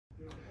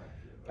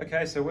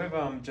Okay, so we've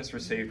just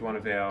received one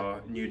of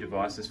our new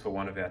devices for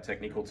one of our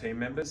technical team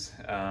members.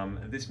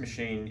 This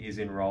machine is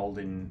enrolled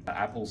in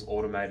Apple's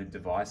automated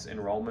device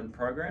enrollment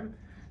program.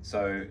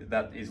 So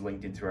that is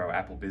linked into our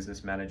Apple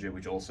Business Manager,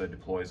 which also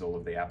deploys all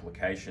of the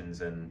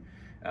applications and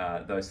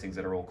those things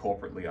that are all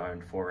corporately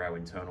owned for our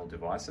internal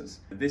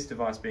devices. This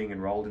device being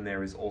enrolled in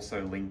there is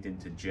also linked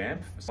into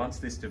Jamf. Once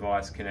this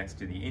device connects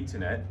to the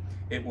internet,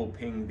 it will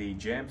ping the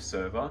Jamf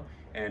server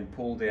and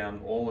pull down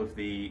all of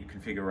the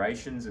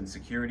configurations and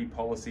security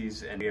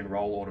policies and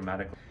enroll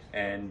automatically,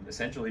 and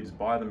essentially just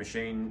buy the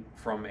machine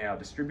from our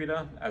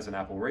distributor as an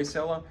Apple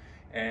reseller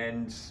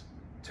and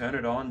turn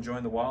it on,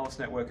 join the wireless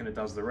network, and it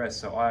does the rest.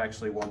 So I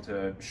actually want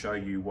to show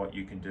you what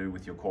you can do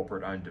with your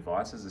corporate owned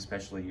devices,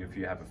 especially if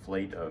you have a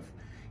fleet of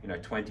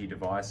 20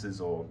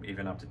 devices or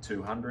even up to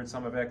 200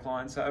 some of our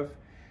clients have.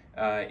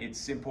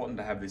 It's important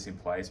to have this in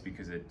place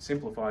because it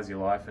simplifies your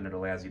life and it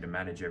allows you to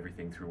manage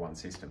everything through one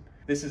system.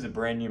 This is a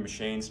brand new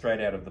machine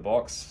straight out of the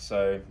box,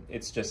 so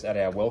it's just at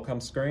our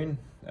welcome screen.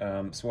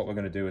 So what we're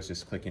going to do is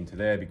just click into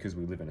there because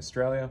we live in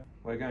Australia.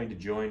 We're going to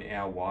join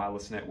our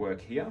wireless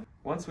network here.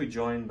 Once we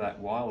join that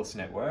wireless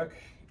network,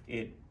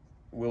 it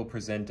will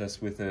present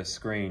us with a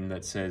screen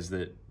that says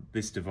that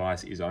this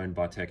device is owned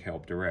by Tech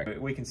Help Direct.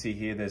 We can see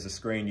here there's a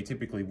screen you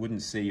typically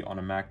wouldn't see on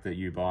a Mac that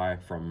you buy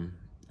from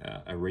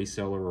a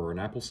reseller or an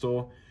Apple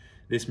store.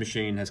 This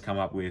machine has come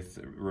up with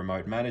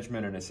remote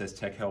management, and it says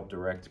Tech Help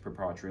Direct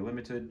Proprietary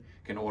Limited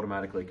can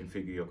automatically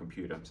configure your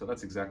computer. So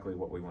that's exactly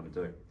what we want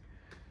to do.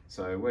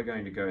 So we're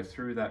going to go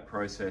through that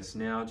process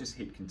now. Just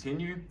hit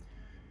continue.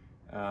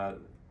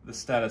 The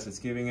status it's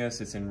giving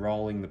us, it's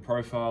enrolling the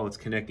profile, it's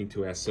connecting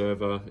to our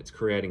server, it's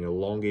creating a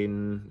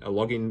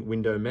login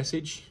window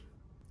message,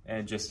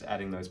 and just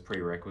adding those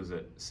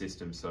prerequisite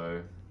systems.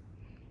 So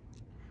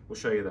we'll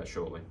show you that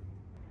shortly.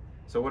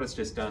 So what it's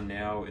just done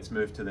now, it's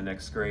moved to the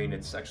next screen.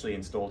 It's actually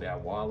installed our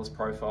wireless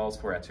profiles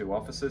for our 2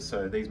 offices.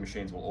 So these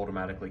machines will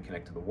automatically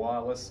connect to the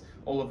wireless.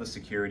 All of the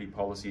security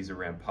policies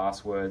around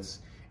passwords,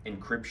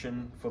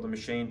 encryption for the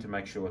machine to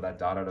make sure that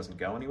data doesn't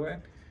go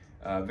anywhere.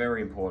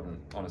 Very important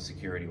on a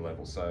security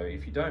level. So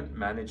if you don't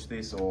manage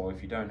this, or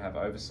if you don't have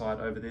oversight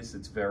over this,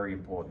 it's very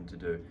important to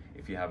do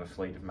if you have a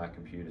fleet of Mac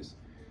computers.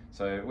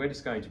 So we're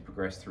just going to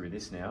progress through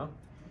this now.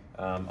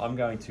 I'm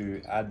going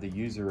to add the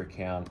user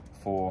account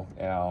for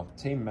our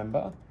team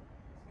member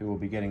who will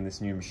be getting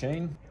this new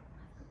machine.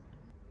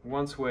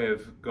 Once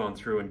we've gone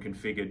through and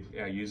configured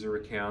our user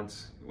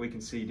account, we can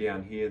see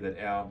down here that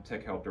our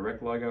Tech Help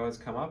Direct logo has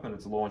come up and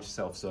it's launched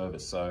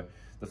self-service. So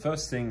the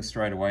first thing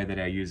straight away that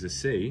our users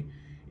see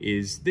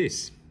is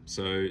this.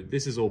 So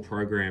this is all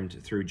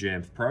programmed through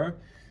Jamf Pro.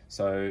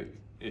 So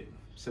it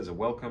says a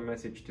welcome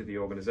message to the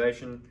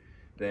organization.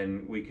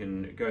 Then we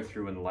can go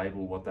through and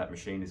label what that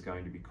machine is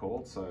going to be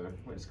called. So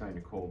we're just going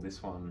to call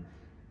this one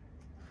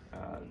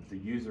the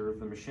user of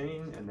the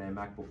machine and their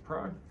MacBook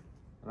Pro. And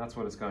that's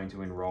what it's going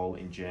to enroll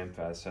in Jamf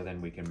as, so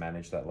then we can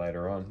manage that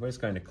later on. We're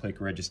just going to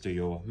click register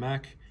your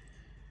Mac.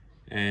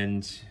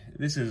 And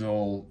this is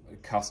all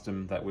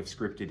custom that we've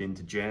scripted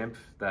into Jamf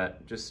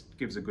that just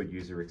gives a good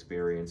user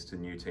experience to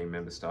new team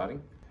members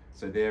starting.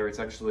 So there it's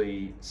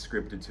actually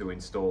scripted to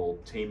install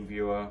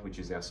TeamViewer, which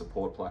is our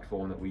support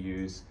platform that we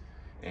use,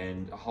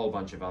 and a whole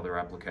bunch of other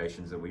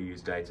applications that we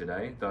use day to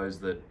day, those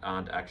that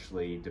aren't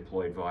actually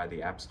deployed via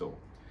the App Store.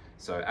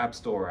 So App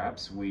Store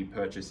apps we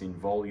purchase in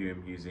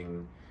volume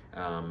using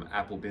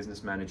Apple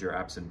Business Manager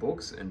apps and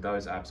books, and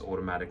those apps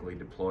automatically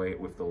deploy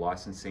with the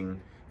licensing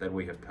that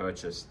we have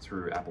purchased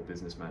through Apple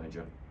Business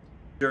Manager.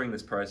 During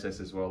this process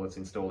as well, it's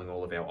installing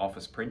all of our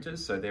Office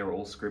printers, so they're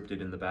all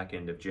scripted in the back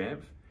end of Jamf.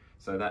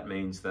 So that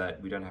means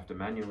that we don't have to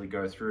manually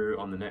go through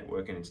on the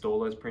network and install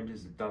those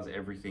printers. It does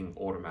everything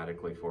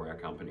automatically for our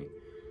company.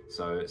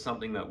 So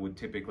something that would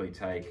typically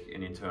take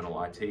an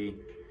internal IT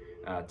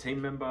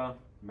team member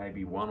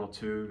maybe 1 or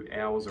 2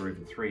 hours or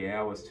even 3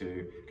 hours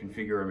to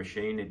configure a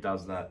machine, it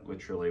does that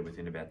literally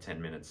within about 10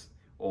 minutes,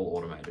 all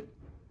automated.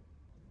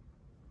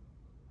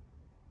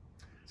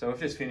 So we've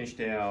just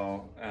finished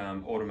our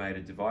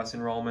automated device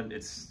enrollment.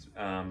 It's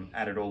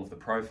added all of the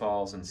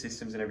profiles and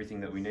systems and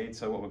everything that we need.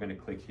 So what we're going to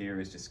click here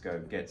is just go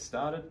get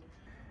started.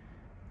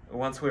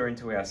 Once we're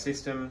into our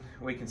system,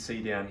 we can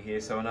see down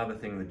here, so another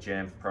thing that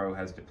Jamf Pro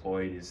has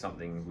deployed is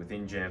something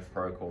within Jamf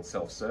Pro called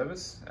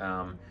self-service.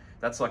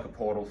 That's like a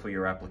portal for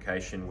your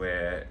application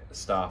where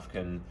staff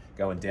can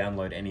go and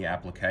download any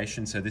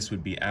application. So this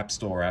would be App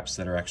Store apps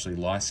that are actually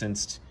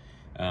licensed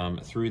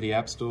through the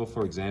App Store.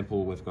 For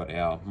example, we've got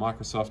our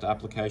Microsoft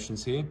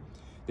applications here.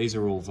 These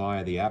are all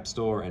via the App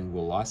Store and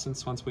will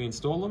license once we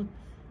install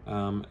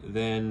them.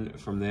 Then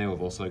from there,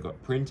 we've also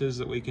got printers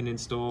that we can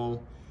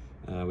install.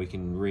 We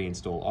can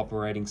reinstall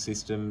operating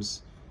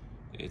systems.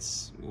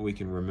 We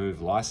can remove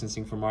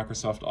licensing from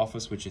Microsoft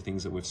Office, which are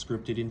things that we've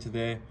scripted into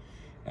there.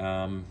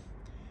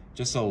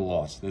 Just a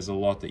lot. There's a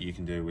lot that you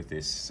can do with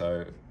this.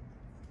 So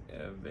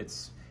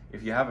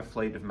if you have a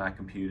fleet of Mac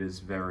computers,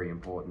 very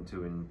important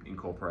to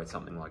incorporate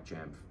something like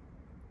Jamf.